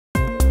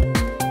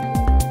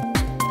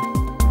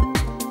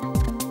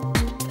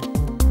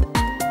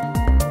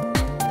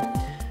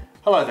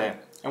Hello there,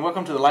 and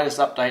welcome to the latest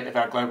update of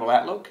our global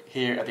outlook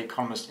here at the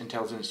Economist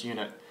Intelligence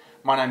Unit.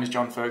 My name is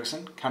John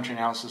Ferguson, Country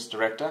Analysis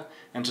Director,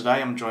 and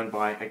today I'm joined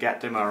by Agathe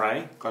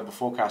Demarais, Global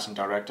Forecasting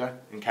Director,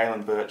 and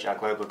Cailin Birch, our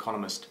Global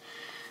Economist.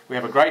 We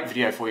have a great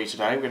video for you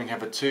today. We're going to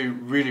cover two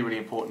really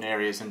important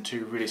areas and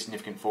two really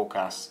significant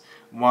forecasts.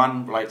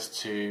 One relates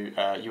to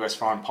US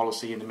foreign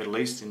policy in the Middle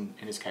East, in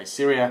this case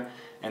Syria,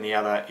 and the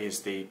other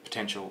is the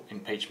potential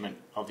impeachment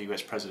of the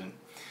US President.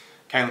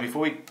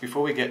 Cailin,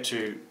 before we get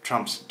to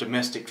Trump's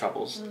domestic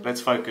troubles, let's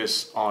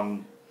focus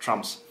on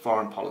Trump's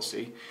foreign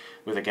policy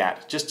with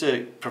Agathe. Just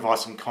to provide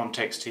some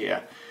context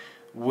here,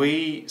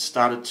 we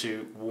started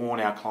to warn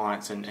our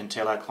clients and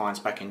tell our clients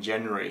back in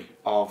January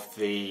of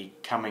the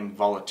coming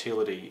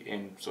volatility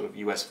in sort of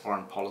US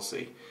foreign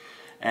policy.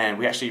 And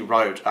we actually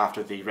wrote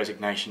after the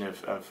resignation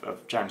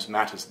of James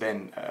Mattis,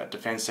 then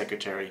Defence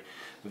Secretary,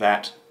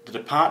 that the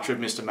departure of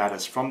Mr.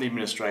 Mattis from the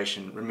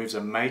administration removes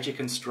a major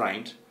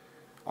constraint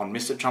on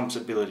Mr. Trump's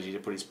ability to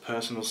put his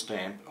personal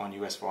stamp on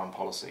US foreign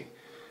policy.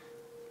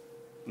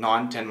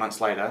 9-10 months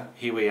later,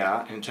 here we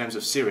are, and in terms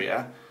of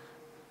Syria,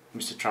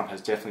 Mr. Trump has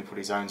definitely put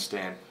his own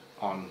stamp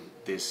on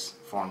this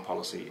foreign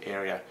policy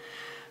area.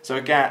 So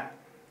Agathe,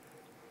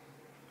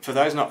 for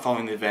those not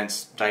following the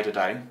events day to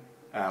day,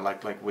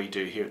 like we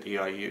do here at the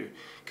EIU,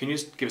 can you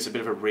just give us a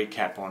bit of a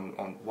recap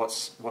on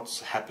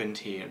what's happened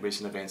here in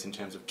recent events in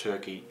terms of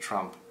Turkey,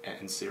 Trump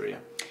and Syria?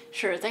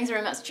 Sure, thanks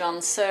very much,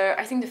 John. So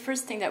I think the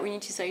first thing that we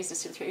need to say is the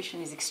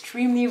situation is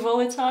extremely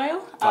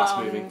volatile. Fast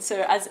moving.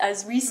 So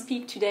as we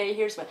speak today,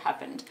 here's what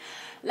happened.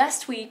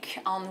 Last week,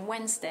 on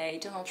Wednesday,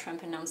 Donald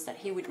Trump announced that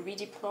he would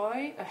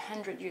redeploy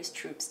 100 US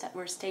troops that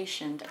were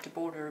stationed at the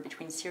border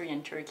between Syria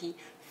and Turkey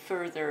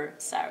further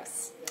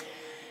south.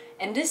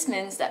 And this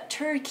means that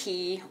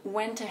Turkey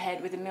went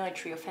ahead with a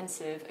military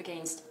offensive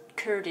against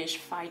Kurdish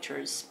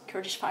fighters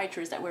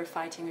that were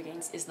fighting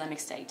against Islamic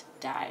State,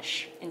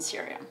 Daesh, in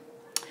Syria.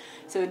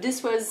 So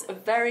this was a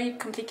very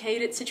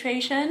complicated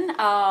situation.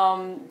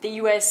 The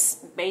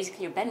US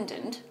basically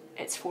abandoned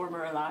its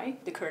former ally,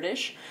 the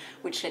Kurdish,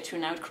 which led to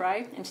an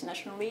outcry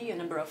internationally. A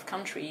number of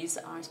countries,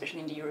 especially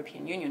in the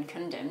European Union,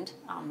 condemned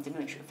the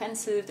military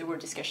offensive. There were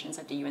discussions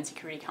at the UN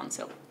Security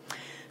Council.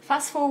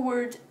 Fast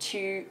forward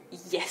to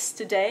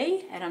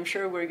yesterday, and I'm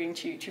sure we're going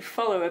to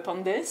follow up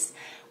on this,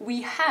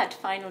 we had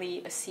finally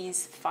a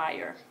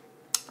ceasefire.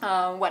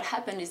 What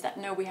happened is that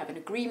now we have an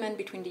agreement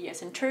between the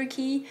US and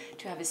Turkey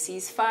to have a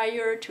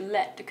ceasefire, to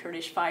let the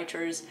Kurdish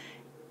fighters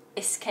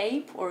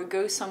escape or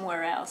go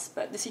somewhere else,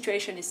 but the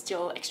situation is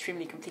still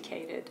extremely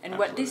complicated. And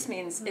what this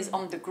means is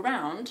on the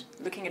ground,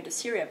 looking at the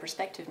Syria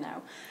perspective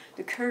now,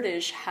 the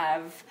Kurdish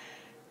have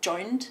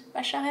joined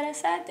Bashar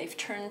al-Assad. They've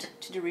turned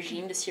to the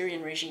regime, the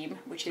Syrian regime,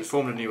 which is... They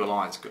formed a new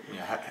alliance,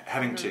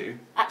 having to,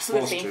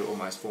 Absolutely. forced to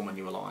almost form a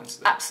new alliance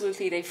there.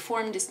 Absolutely, they've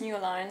formed this new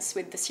alliance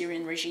with the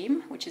Syrian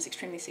regime, which is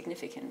extremely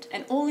significant.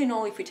 And all in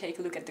all, if we take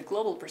a look at the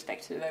global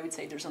perspective, I would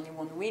say there's only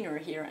one winner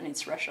here, and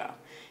it's Russia.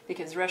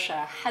 Because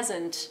Russia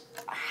hasn't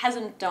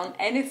done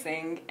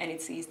anything, and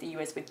it sees the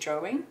US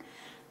withdrawing.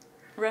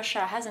 Russia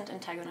hasn't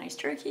antagonized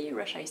Turkey.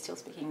 Russia is still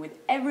speaking with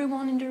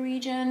everyone in the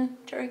region,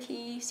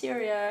 Turkey,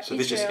 Syria, So Israel,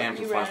 this just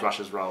amplifies Iran.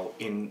 Russia's role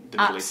in the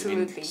Middle East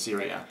and in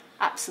Syria.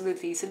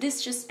 Absolutely. So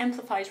this just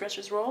amplifies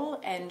Russia's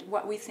role, and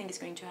what we think is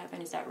going to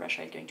happen is that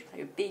Russia is going to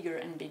play a bigger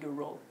and bigger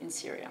role in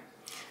Syria.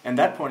 And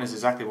that point is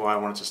exactly why I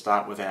wanted to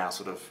start with our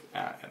sort of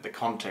the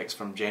context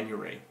from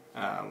January.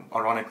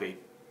 Ironically,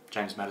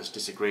 James Mattis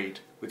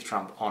disagreed with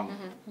Trump on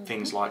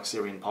things like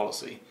Syrian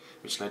policy,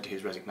 which led to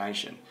his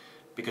resignation,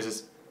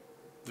 because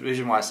the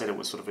reason why I said it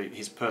was sort of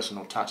his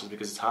personal touch is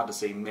because it's hard to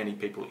see many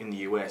people in the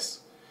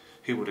US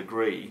who would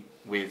agree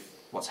with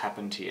what's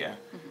happened here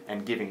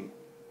and giving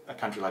a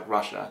country like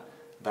Russia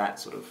that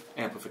sort of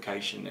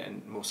amplification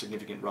and more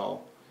significant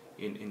role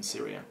in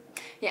Syria.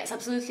 Yes,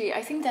 absolutely.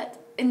 I think that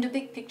in the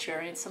big picture,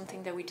 and it's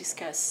something that we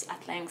discuss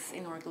at length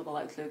in our global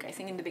outlook, I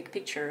think in the big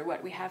picture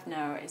what we have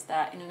now is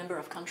that in a number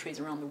of countries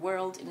around the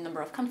world, in a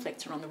number of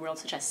conflicts around the world,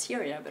 such as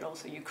Syria, but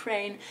also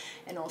Ukraine,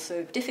 and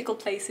also difficult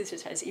places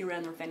such as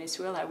Iran or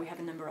Venezuela, we have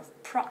a number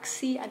of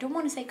proxy, I don't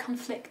want to say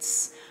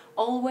conflicts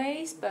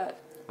always, but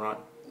right.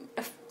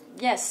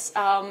 Yes,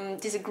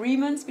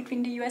 disagreements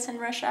between the US and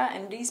Russia,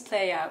 and these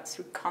play out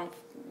through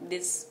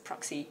these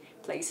proxy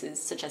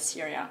places such as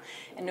Syria.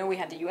 And now we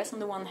have the US on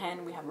the one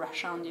hand, we have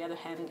Russia on the other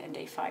hand, and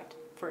they fight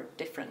for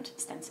different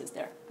stances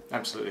there.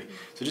 Absolutely.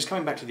 So just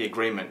coming back to the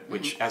agreement,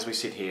 which as we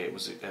sit here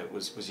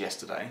was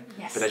yesterday,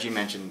 yes. But as you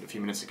mentioned a few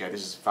minutes ago,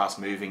 this is fast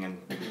moving, and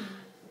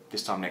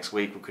this time next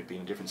week we could be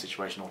in a different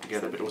situation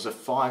altogether. Absolutely. But it was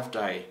a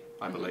 5-day,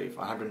 I believe,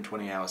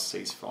 120-hour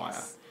ceasefire.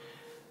 Yes.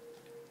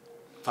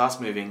 Fast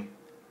moving,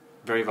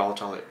 very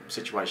volatile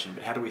situation,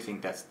 but how do we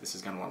think this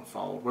is going to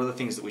unfold? What are the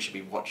things that we should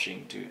be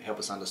watching to help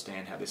us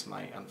understand how this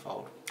may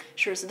unfold?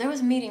 Sure, so there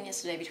was a meeting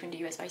yesterday between the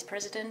US Vice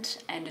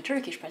President and the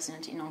Turkish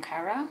President in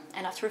Ankara,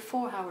 and after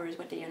 4 hours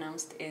what they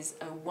announced is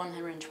a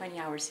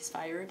 120-hour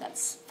ceasefire,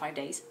 that's 5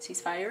 days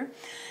ceasefire,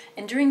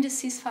 and during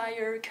this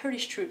ceasefire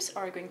Kurdish troops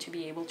are going to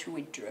be able to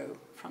withdraw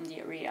from the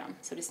area.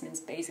 So this means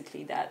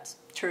basically that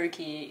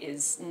Turkey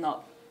is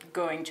not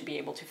going to be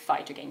able to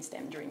fight against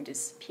them during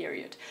this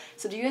period.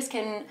 So the US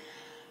can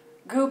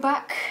go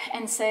back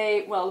and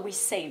say, well, we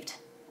saved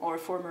our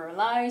former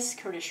allies.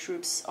 Kurdish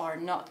troops are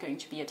not going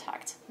to be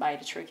attacked by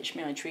the Turkish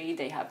military.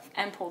 They have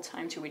ample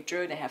time to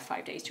withdraw. They have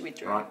 5 days to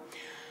withdraw. Right.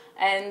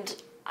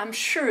 And I'm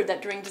sure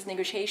that during these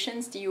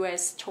negotiations, the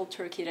US told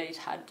Turkey that it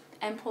had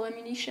ample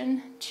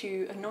ammunition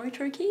to annoy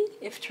Turkey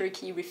if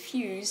Turkey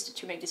refused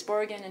to make this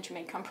bargain and to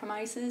make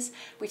compromises.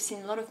 We've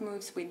seen a lot of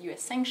moves with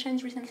US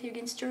sanctions recently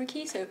against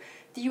Turkey. So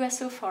the US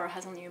so far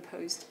has only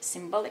imposed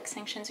symbolic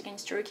sanctions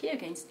against Turkey,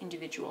 against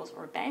individuals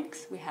or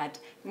banks. We had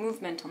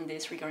movement on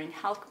this regarding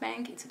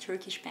Halkbank. It's a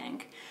Turkish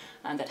bank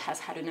that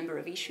has had a number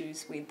of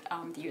issues with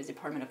the US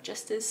Department of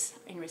Justice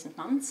in recent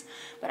months.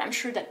 But I'm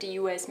sure that the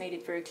US made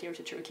it very clear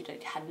to Turkey that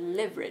it had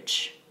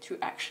leverage to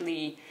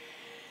actually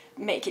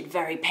make it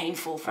very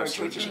painful for the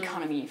Turkish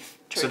economy if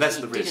Turkey so that's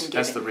the risk. didn't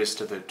That's give the in. risk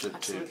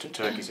to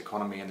Turkey's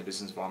economy and the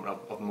business environment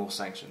of more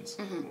sanctions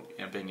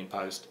being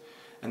imposed,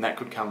 and that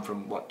could come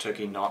from what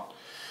Turkey not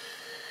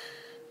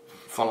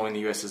following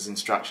the US's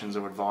instructions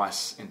or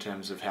advice in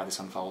terms of how this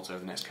unfolds over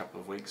the next couple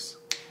of weeks.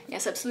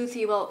 Yes,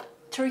 absolutely. Well,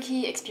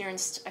 Turkey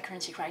experienced a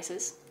currency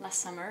crisis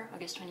last summer,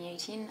 August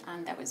 2018,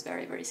 and that was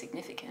very, very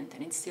significant.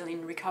 And it's still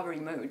in recovery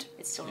mode.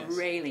 It's still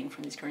railing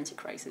from this currency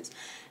crisis.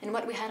 And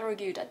what we had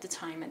argued at the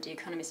time at the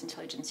Economist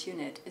intelligence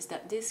unit is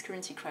that this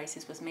currency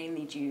crisis was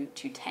mainly due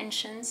to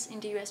tensions in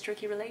the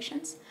US-Turkey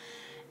relations.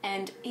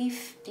 And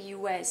if the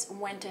US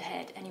went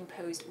ahead and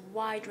imposed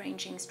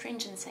wide-ranging,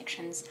 stringent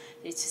sanctions,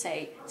 that is to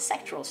say,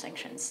 sectoral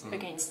sanctions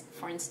against,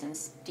 for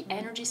instance, the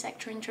energy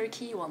sector in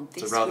Turkey, well,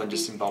 this So rather would than be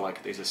just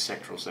symbolic, these are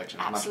sectoral sections,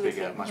 absolutely much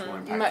bigger, much more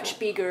impactful. much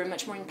bigger,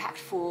 much more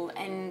impactful.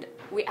 And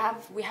we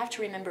have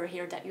to remember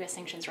here that US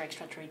sanctions are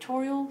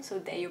extraterritorial, so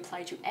they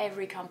apply to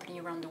every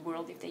company around the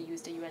world if they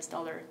use the US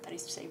dollar. That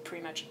is to say,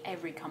 pretty much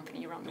every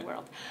company around the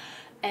world.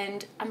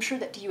 And I'm sure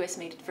that the US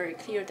made it very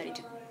clear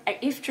that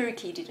if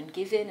Turkey didn't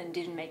give in and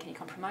didn't make any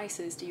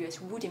compromises, the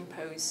US would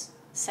impose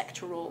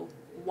sectoral,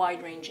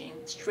 wide-ranging,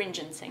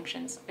 stringent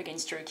sanctions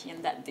against Turkey,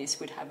 and that this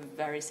would have a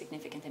very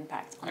significant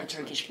impact on the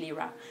Turkish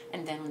lira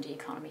and then on the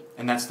economy.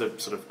 And that's the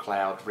sort of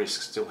cloud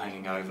risk still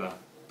hanging over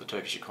the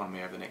Turkish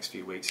economy over the next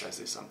few weeks as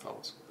this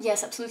unfolds.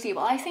 Yes, absolutely.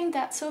 Well, I think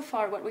that so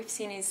far what we've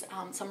seen is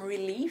some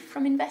relief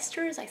from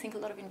investors. I think a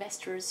lot of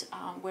investors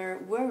were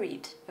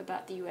worried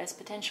about the US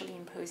potentially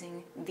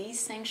imposing these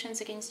sanctions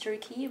against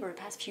Turkey over the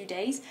past few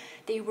days.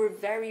 They were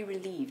very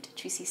relieved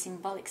to see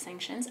symbolic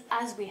sanctions,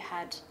 as we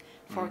had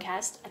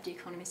forecast at the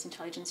Economist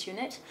intelligence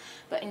unit,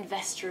 but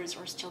investors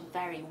are still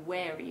very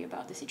wary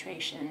about the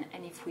situation,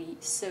 and if we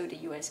saw the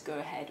US go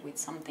ahead with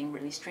something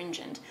really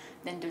stringent,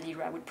 then the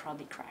lira would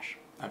probably crash.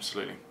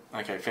 Absolutely.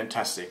 Okay,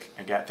 fantastic.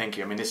 Agathe, thank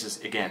you. I mean, this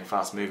is, again,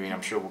 fast-moving.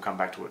 I'm sure we'll come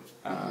back to it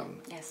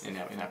Yes. in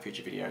our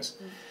future videos.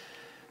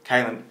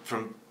 Cailin,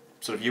 from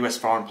sort of US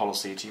foreign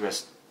policy to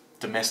US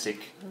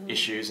domestic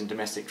issues and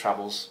domestic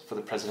troubles for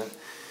the president.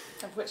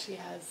 Of which he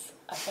has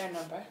a fair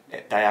number.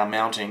 They are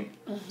mounting.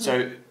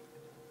 So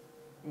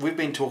we've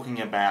been talking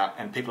about,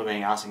 and people have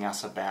been asking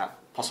us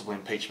about, possible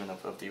impeachment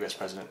of the US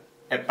president,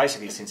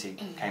 basically since he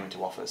came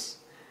into office.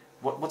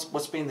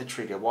 What's been the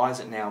trigger? Why is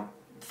it now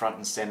front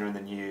and centre in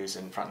the news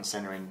and front and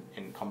centre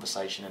in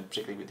conversation, and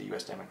particularly with the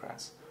US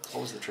Democrats?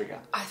 What was the trigger?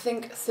 I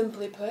think,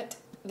 simply put,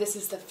 this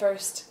is the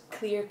first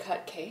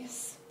clear-cut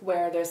case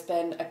where there's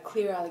been a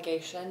clear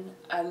allegation,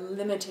 a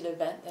limited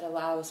event that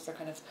allows for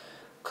kind of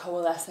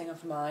coalescing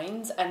of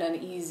minds and an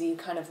easy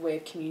kind of way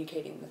of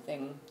communicating the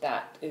thing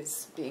that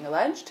is being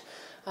alleged,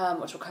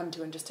 which we'll come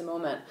to in just a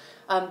moment.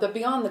 But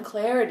beyond the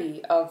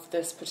clarity of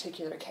this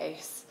particular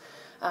case,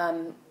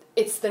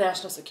 it's the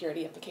national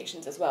security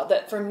implications as well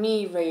that, for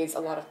me, raise a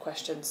lot of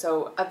questions.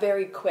 So a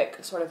very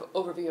quick sort of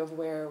overview of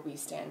where we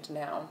stand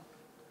now.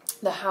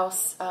 The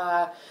House,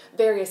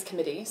 various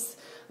committees,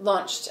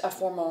 launched a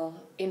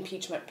formal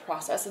impeachment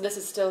process. So this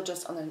is still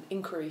just on an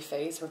inquiry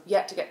phase. We're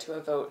yet to get to a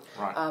vote.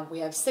 Right. We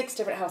have 6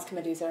 different House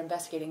committees that are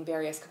investigating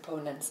various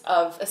components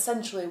of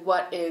essentially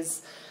what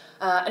is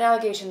an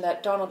allegation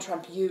that Donald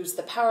Trump used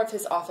the power of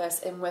his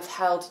office and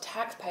withheld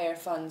taxpayer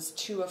funds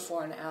to a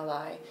foreign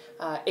ally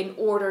in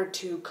order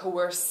to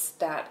coerce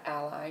that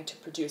ally to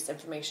produce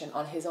information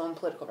on his own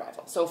political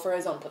rival. So for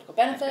his own political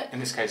benefit. In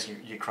this case,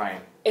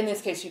 Ukraine. In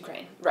this case,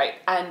 Ukraine, right.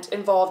 And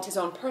involved his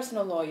own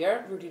personal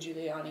lawyer, Rudy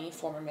Giuliani,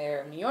 former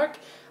mayor of New York,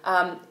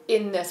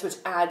 in this, which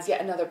adds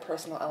yet another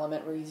personal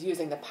element where he's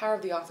using the power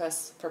of the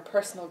office for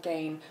personal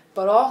gain,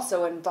 but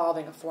also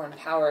involving a foreign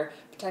power,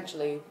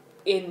 potentially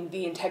in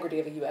the integrity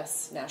of a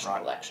U.S. national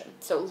election.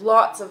 So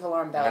lots of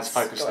alarm bells. And that's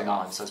focused going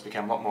on, off. so it's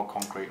become a lot more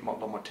concrete, a lot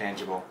more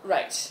tangible.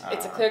 Right.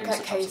 It's a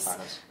clear-cut case.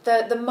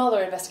 The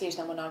Mueller investigation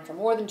that went on for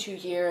more than 2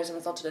 years and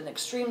resulted in an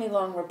extremely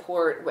long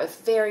report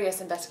with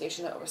various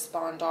investigations that will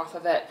respond off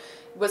of it.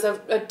 was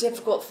a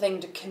difficult thing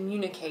to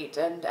communicate,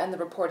 and the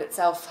report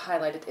itself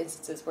highlighted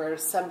instances where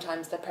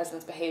sometimes the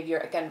president's behavior,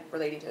 again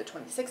relating to the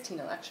 2016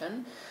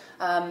 election,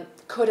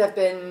 could have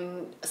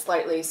been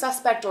slightly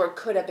suspect or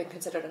could have been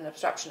considered an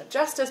obstruction of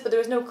justice, but there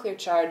was no clear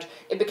charge.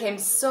 It became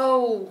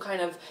so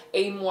kind of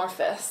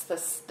amorphous,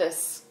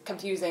 this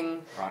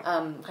confusing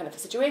kind of a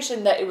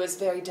situation, that it was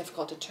very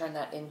difficult to turn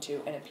that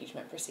into an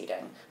impeachment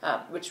proceeding,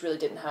 which really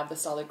didn't have the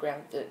solid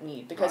ground that it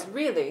needed. Because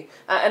really,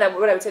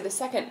 what I would say the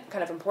second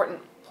kind of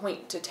important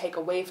point to take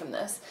away from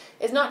this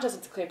is not just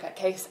it's a clear-cut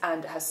case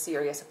and it has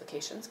serious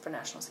implications for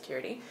national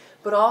security,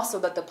 but also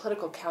that the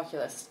political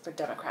calculus for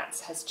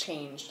Democrats has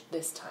changed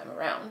this time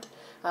around.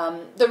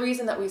 The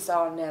reason that we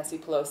saw Nancy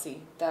Pelosi,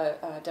 the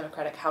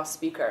Democratic House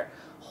Speaker,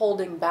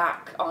 holding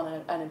back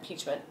on an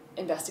impeachment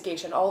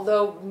investigation,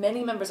 although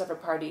many members of her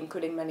party,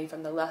 including many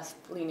from the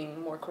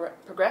left-leaning, more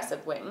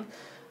progressive wing,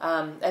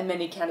 and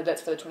many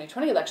candidates for the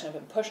 2020 election have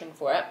been pushing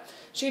for it,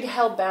 she'd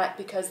held back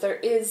because there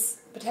is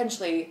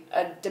potentially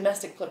a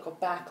domestic political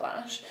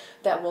backlash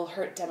that will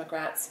hurt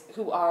Democrats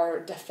who are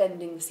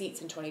defending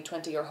seats in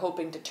 2020 or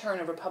hoping to turn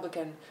a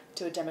Republican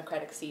to a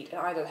Democratic seat in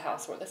either the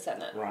House or the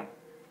Senate. Right.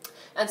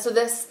 And so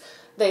this,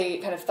 they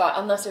kind of thought,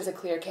 unless there's a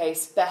clear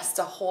case, best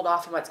to hold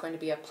off on what's going to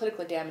be a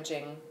politically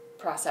damaging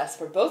process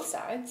for both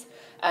sides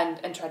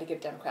and try to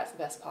give Democrats the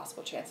best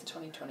possible chance in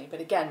 2020.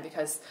 But again,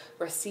 because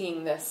we're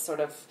seeing this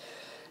sort of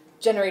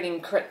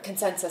generating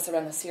consensus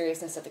around the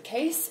seriousness of the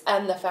case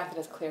and the fact that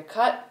it's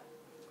clear-cut,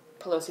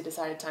 Pelosi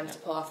decided to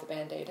pull off the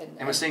Band-Aid.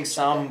 And we're seeing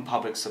some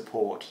public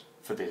support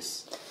for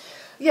this.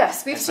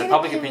 Yes, we've seen so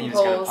public opinion is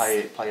going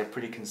to play a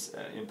pretty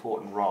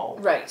important role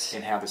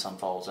in how this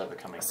unfolds over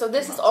the coming So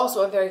this months. is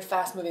also a very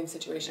fast-moving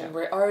situation. Yeah.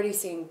 We're already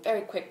seeing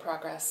very quick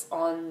progress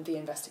on the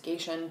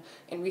investigation.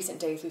 In recent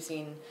days, we've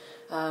seen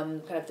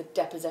kind of the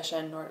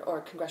deposition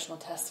or congressional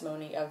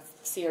testimony of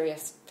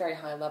serious, very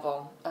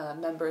high-level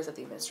members of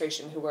the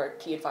administration who were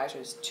key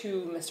advisors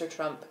to Mr.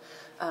 Trump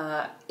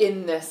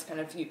in this kind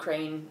of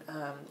Ukraine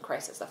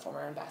crisis. The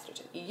former ambassador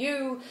to the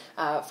EU,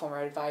 former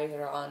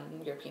advisor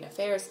on European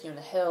affairs,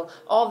 Fiona Hill.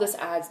 All this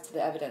adds to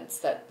the evidence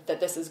that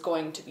this is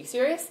going to be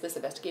serious, this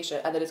investigation,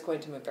 and that it's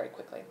going to move very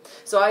quickly.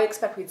 So I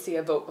expect we'd see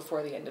a vote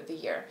before the end of the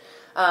year.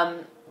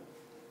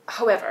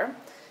 However,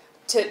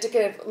 to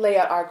kind of lay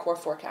out our core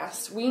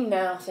forecast, we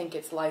now think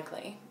it's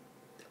likely,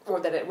 or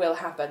that it will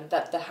happen,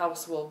 that the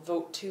House will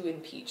vote to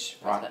impeach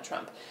President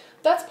Trump.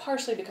 That's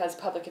partially because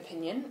public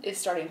opinion is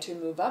starting to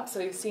move up. So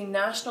we've seen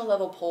national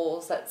level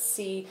polls that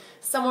see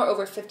somewhere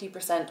over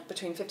 50%,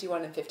 between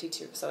 51 and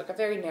 52. So like a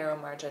very narrow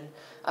margin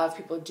of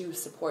people do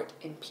support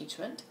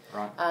impeachment.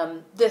 Right.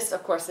 This,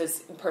 of course,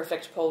 is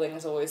imperfect. Polling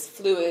is always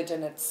fluid,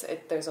 and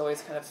there's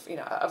always kind of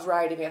a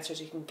variety of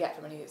answers you can get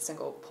from any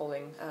single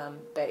polling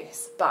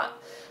base. But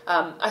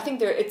I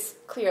think it's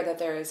clear that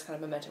there is kind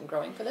of momentum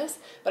growing for this.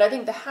 But I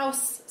think the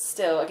House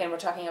still, again, we're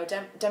talking about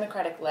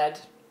Democratic-led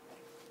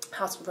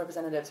House of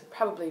Representatives would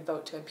probably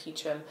vote to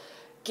impeach him,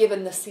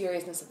 given the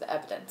seriousness of the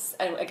evidence.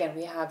 And again,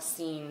 we have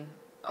seen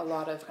a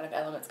lot of kind of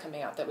elements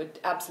coming out that would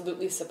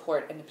absolutely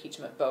support an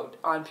impeachment vote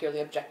on purely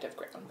objective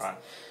grounds. Right.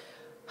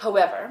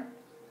 However,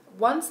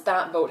 once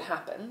that vote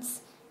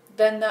happens,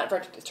 then that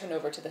verdict is turned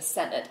over to the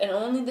Senate, and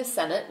only the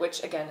Senate,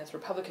 which again is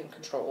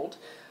Republican-controlled,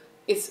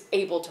 is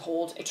able to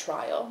hold a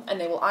trial, and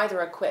they will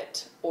either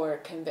acquit or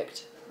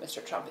convict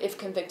Mr. Trump. If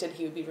convicted,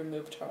 he would be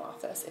removed from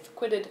office. If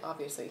acquitted,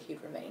 obviously,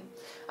 he'd remain.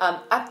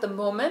 At the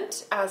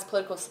moment, as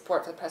political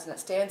support for the president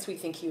stands, we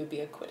think he would be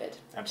acquitted.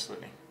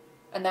 Absolutely.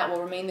 And that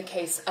will remain the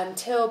case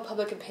until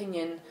public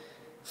opinion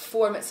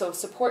so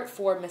support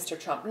for Mr.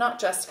 Trump, not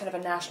just kind of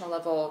a national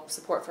level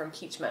support for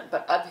impeachment,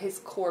 but of his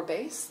core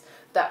base,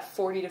 that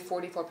 40 to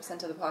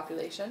 44% of the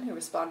population who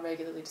respond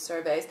regularly to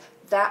surveys,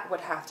 that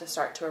would have to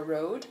start to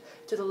erode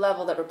to the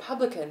level that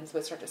Republicans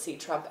would start to see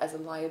Trump as a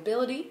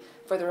liability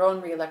for their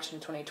own re-election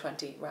in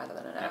 2020 rather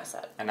than an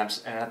asset. And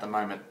at the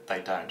moment,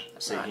 they don't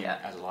see him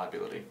as a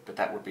liability, but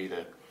that would be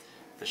the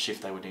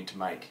shift they would need to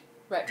make,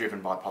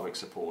 driven by public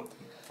support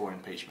for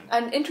impeachment.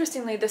 And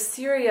interestingly, the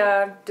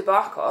Syria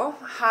debacle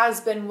has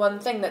been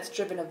one thing that's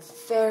driven a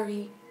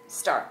very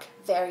stark,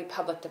 very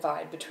public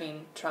divide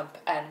between Trump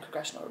and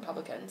congressional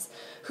Republicans,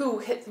 who,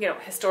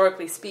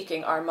 historically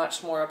speaking, are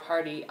much more a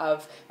party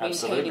of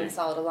maintaining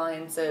solid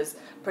alliances,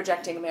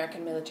 projecting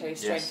American military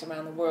strength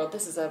around the world.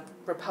 This is a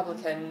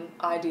Republican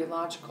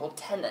ideological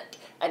tenet,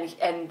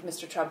 and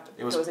Mr. Trump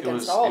goes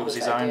against all of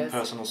those ideas. It was his own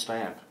personal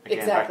stamp.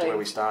 Again, back to where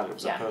we started. It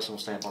was a personal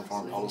stamp on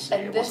foreign policy.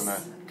 And it wasn't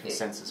a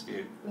consensus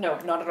view. No,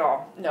 not at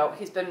all. No,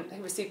 he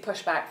received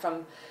pushback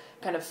from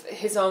kind of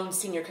his own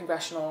senior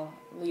congressional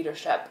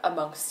leadership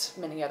amongst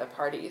many other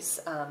parties.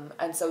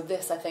 And so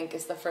this, I think,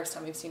 is the first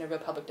time we've seen a real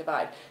public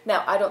divide.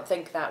 Now, I don't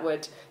think that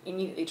would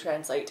immediately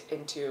translate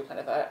into kind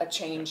of a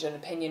change in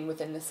opinion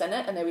within the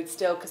Senate, and they would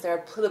still, because there are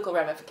political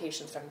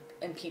ramifications from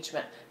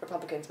impeachment,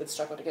 Republicans would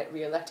struggle to get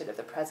reelected if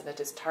the president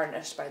is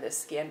tarnished by this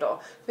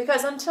scandal.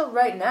 Because until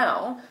right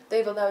now,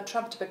 they've allowed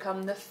Trump to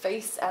become the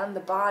face and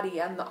the body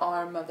and the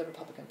arm of the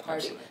Republican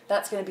Party. Absolutely.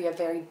 That's going to be a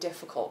very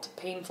difficult,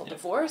 painful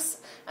divorce,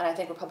 and I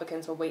think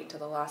Republicans will wait until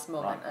the last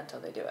moment until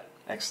they do it.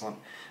 Excellent.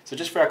 So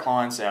just for our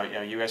clients, our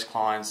US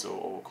clients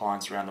or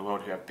clients around the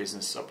world who have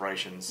business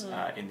operations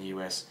in the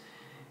US,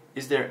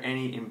 is there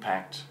any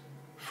impact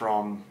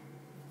from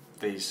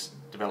these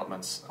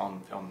developments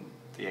on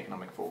the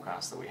economic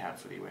forecast that we have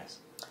for the US?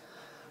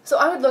 So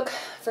I would look,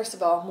 first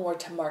of all, more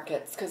to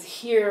markets, because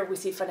here we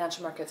see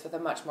financial markets with a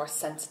much more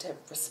sensitive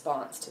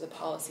response to the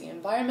policy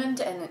environment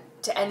and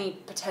to any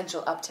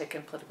potential uptick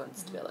in political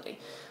instability.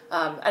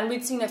 And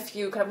we've seen a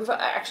few, we've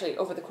actually,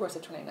 over the course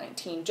of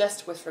 2019,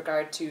 just with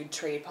regard to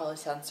trade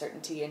policy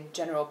uncertainty and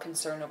general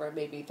concern over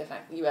maybe the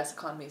fact the US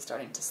economy is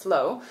starting to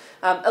slow,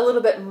 a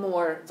little bit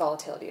more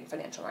volatility in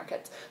financial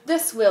markets.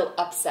 This will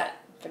upset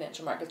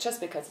financial markets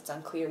just because it's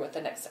unclear what the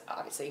next,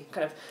 obviously,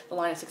 the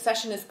line of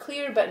succession is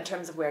clear, but in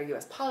terms of where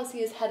US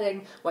policy is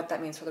heading, what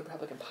that means for the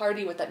Republican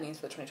Party, what that means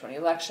for the 2020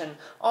 election,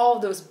 all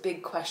of those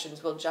big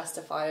questions will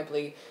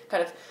justifiably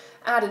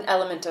add an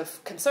element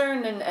of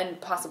concern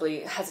and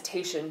possibly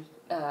hesitation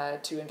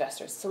to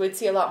investors. So we'd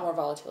see a lot more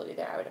volatility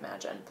there, I would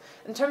imagine.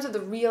 In terms of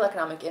the real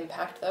economic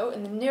impact, though,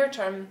 in the near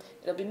term,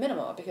 it'll be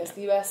minimal because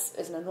the US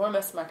is an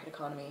enormous market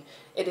economy.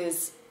 It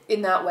is,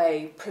 in that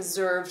way,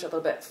 preserved a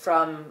little bit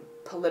from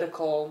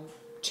political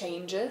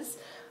changes.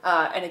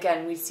 And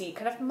again, we see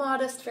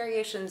modest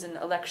variations in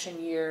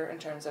election year in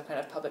terms of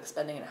public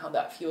spending and how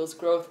that fuels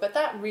growth. But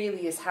that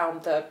really is how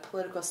the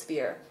political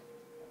sphere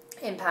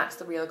impacts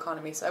the real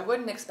economy. So I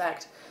wouldn't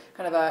expect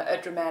a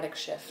dramatic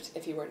shift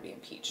if he were to be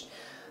impeached.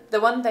 The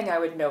one thing I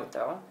would note,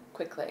 though,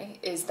 quickly,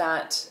 is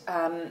that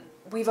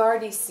we've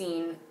already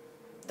seen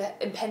the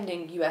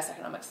impending US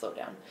economic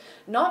slowdown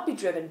not be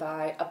driven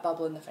by a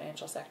bubble in the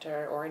financial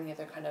sector or any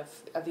other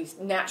of these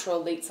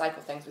natural late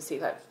cycle things we see,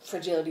 that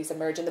fragilities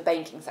emerge in the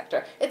banking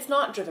sector. It's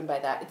not driven by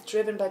that. It's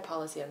driven by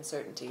policy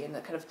uncertainty and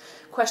the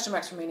question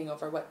marks remaining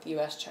over what the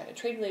US-China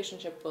trade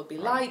relationship will be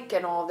like,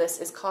 and all this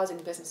is causing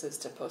businesses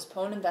to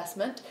postpone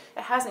investment.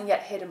 It hasn't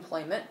yet hit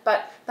employment,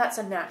 but that's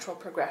a natural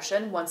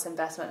progression once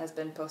investment has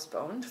been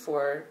postponed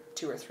for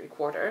 2 or 3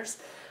 quarters.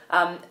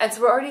 And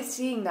so we're already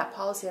seeing that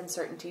policy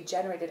uncertainty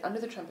generated under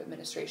the Trump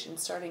administration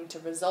starting to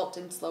result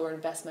in slower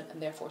investment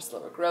and therefore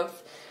slower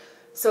growth.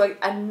 So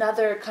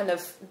another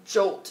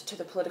jolt to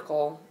the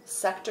political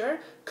sector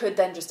could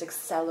then just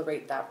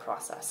accelerate that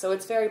process. So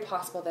it's very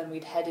possible then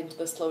we'd head into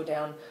the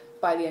slowdown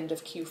by the end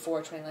of Q4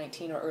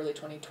 2019 or early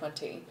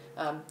 2020,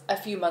 a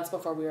few months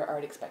before we were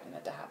already expecting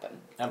that to happen.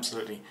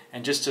 Absolutely.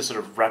 And just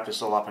to wrap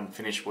this all up and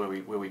finish where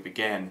we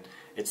began,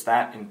 it's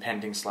that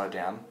impending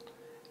slowdown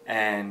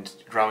and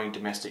growing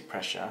domestic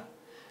pressure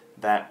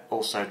that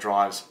also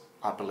drives,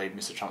 I believe,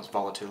 Mr. Trump's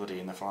volatility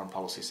in the foreign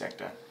policy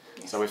sector.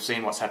 Yes. So we've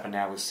seen what's happened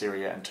now with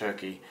Syria and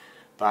Turkey,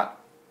 but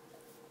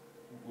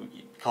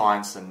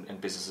clients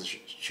and businesses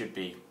should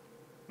be,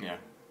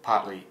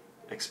 partly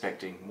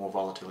expecting more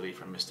volatility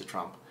from Mr.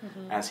 Trump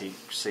as he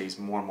sees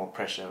more and more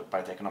pressure,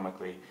 both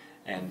economically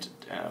and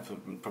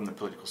from the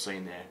political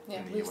scene there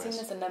in the US. We've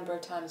seen this a number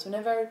of times.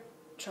 Whenever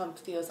Trump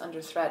feels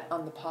under threat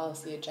on the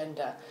policy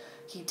agenda,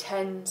 he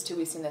tends to,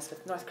 we've seen this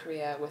with North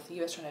Korea, with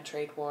the US-China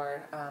trade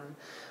war,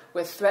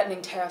 with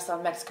threatening tariffs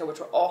on Mexico, which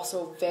were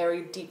also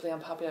very deeply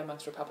unpopular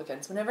amongst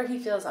Republicans. Whenever he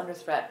feels under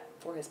threat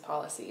for his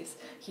policies,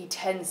 he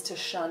tends to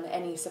shun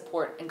any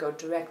support and go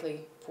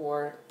directly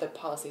for the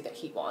policy that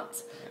he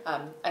wants.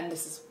 And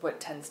this is what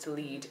tends to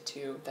lead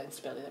to the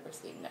instability that we're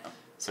seeing now.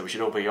 So we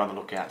should all be on the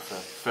lookout for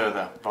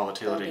further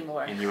volatility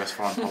in US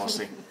foreign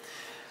policy.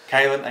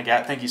 Cailin,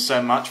 Agathe, thank you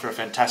so much for a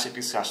fantastic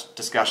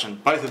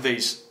discussion. Both of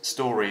these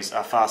stories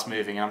are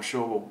fast-moving, and I'm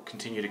sure we'll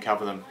continue to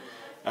cover them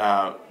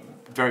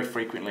very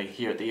frequently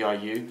here at the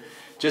EIU.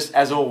 Just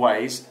as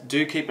always,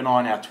 do keep an eye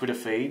on our Twitter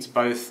feeds,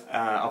 both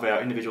of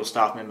our individual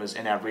staff members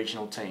and our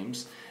regional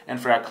teams. And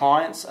for our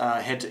clients,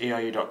 head to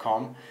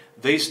eiu.com.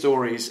 These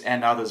stories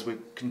and others we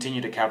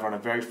continue to cover on a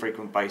very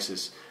frequent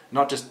basis,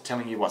 not just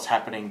telling you what's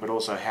happening, but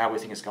also how we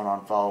think it's going to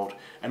unfold,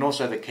 and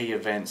also the key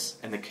events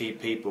and the key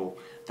people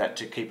that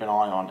to keep an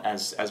eye on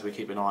as we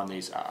keep an eye on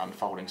these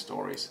unfolding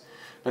stories.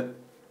 But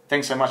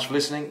thanks so much for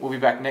listening. We'll be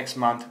back next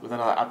month with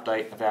another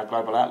update of our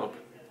global outlook.